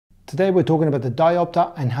Today we're talking about the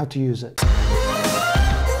diopter and how to use it.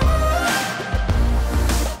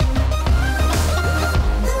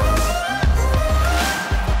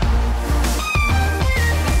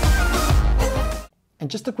 And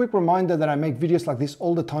just a quick reminder that I make videos like this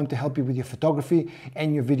all the time to help you with your photography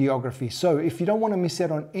and your videography. So if you don't want to miss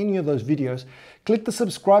out on any of those videos, click the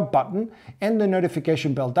subscribe button and the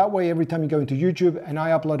notification bell. That way, every time you go into YouTube and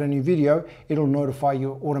I upload a new video, it'll notify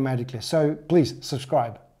you automatically. So please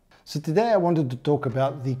subscribe. So today I wanted to talk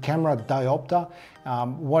about the camera diopter,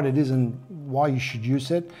 what it is and why you should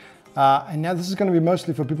use it. And now this is going to be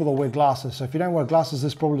mostly for people that wear glasses. So if you don't wear glasses,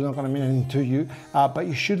 this is probably not going to mean anything to you, but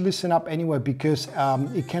you should listen up anyway because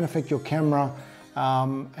it can affect your camera,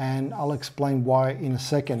 and I'll explain why in a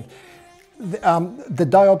second. The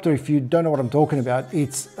diopter, if you don't know what I'm talking about,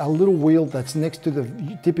 it's a little wheel that's next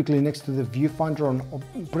to typically next to the viewfinder on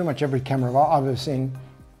pretty much every camera I've ever seen.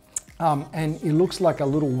 And it looks like a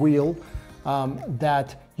little wheel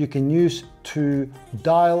that you can use to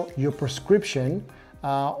dial your prescription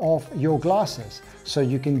of your glasses. So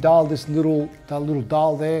you can dial that little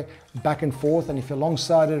dial there back and forth, and if you're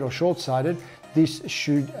long-sighted or short-sighted, this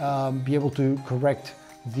should be able to correct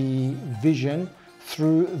the vision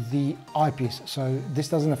through the eyepiece. So this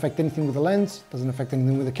doesn't affect anything with the lens, doesn't affect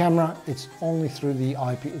anything with the camera, it's only through the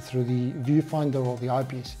eyepiece, through the viewfinder or the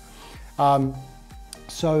eyepiece.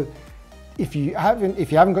 So if you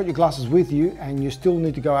haven't got your glasses with you and you still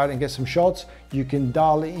need to go out and get some shots, you can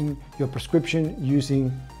dial in your prescription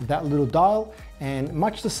using that little dial, and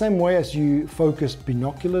much the same way as you focus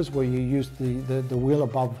binoculars, where you use the wheel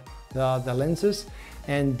above the lenses,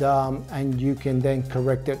 and you can then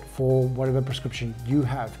correct it for whatever prescription you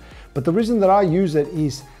have. But the reason that I use it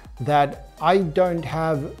is that I don't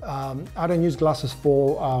use glasses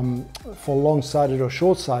for long-sighted or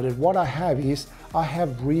short-sighted. What I have is I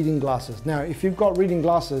have reading glasses. Now, if you've got reading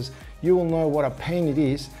glasses, you will know what a pain it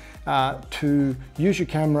is to use your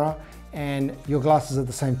camera and your glasses at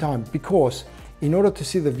the same time, because in order to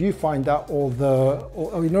see the viewfinder or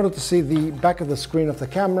in order to see the back of the screen of the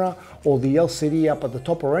camera or the LCD up at the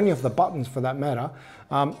top, or any of the buttons for that matter,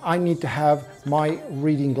 I need to have my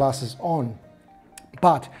reading glasses on.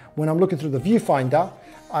 But when I'm looking through the viewfinder,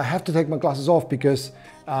 I have to take my glasses off because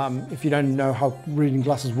if you don't know how reading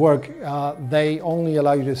glasses work, they only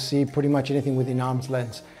allow you to see pretty much anything within arm's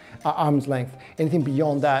length. Anything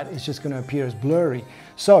beyond that is just going to appear as blurry.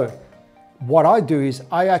 So what I do is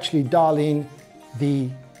I actually dial in the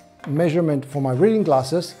measurement for my reading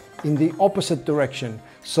glasses in the opposite direction,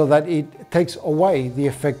 so that it takes away the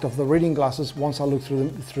effect of the reading glasses once I look through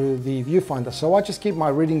the viewfinder. So I just keep my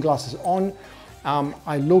reading glasses on. I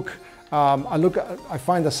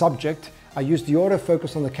find the subject, I use the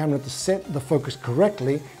autofocus on the camera to set the focus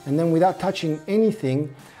correctly, and then without touching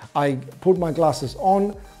anything, I put my glasses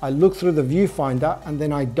on, I look through the viewfinder, and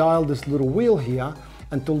then I dial this little wheel here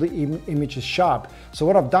until the image is sharp. So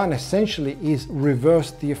what I've done essentially is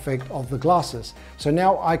reverse the effect of the glasses. So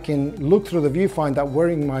now I can look through the viewfinder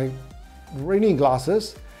wearing my reading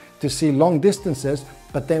glasses to see long distances,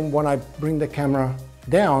 but then when I bring the camera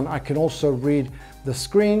down, I can also read the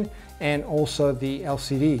screen and also the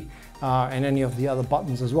LCD and any of the other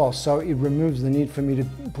buttons as well. So it removes the need for me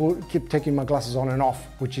to keep taking my glasses on and off,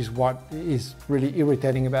 which is what is really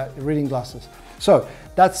irritating about reading glasses. So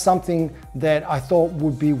that's something that I thought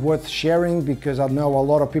would be worth sharing, because I know a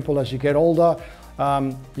lot of people, as you get older,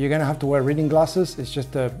 you're gonna have to wear reading glasses. It's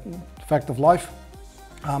just a fact of life.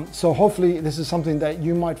 So hopefully this is something that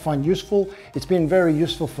you might find useful. It's been very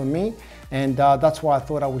useful for me, and that's why I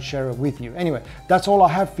thought I would share it with you. Anyway, that's all I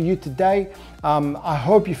have for you today. I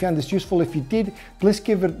hope you found this useful. If you did, please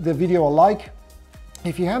give the video a like.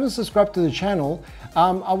 If you haven't subscribed to the channel,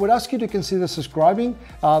 I would ask you to consider subscribing.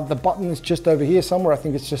 The button is just over here somewhere. I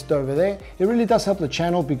think it's just over there. It really does help the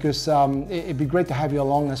channel, because it'd be great to have you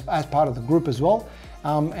along as part of the group as well.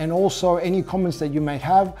 And also any comments that you may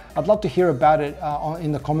have, I'd love to hear about it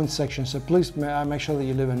in the comments section. So please make sure that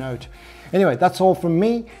you leave a note. Anyway, that's all from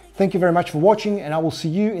me. Thank you very much for watching, and I will see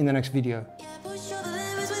you in the next video.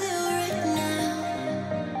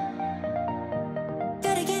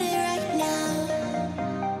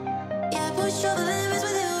 Show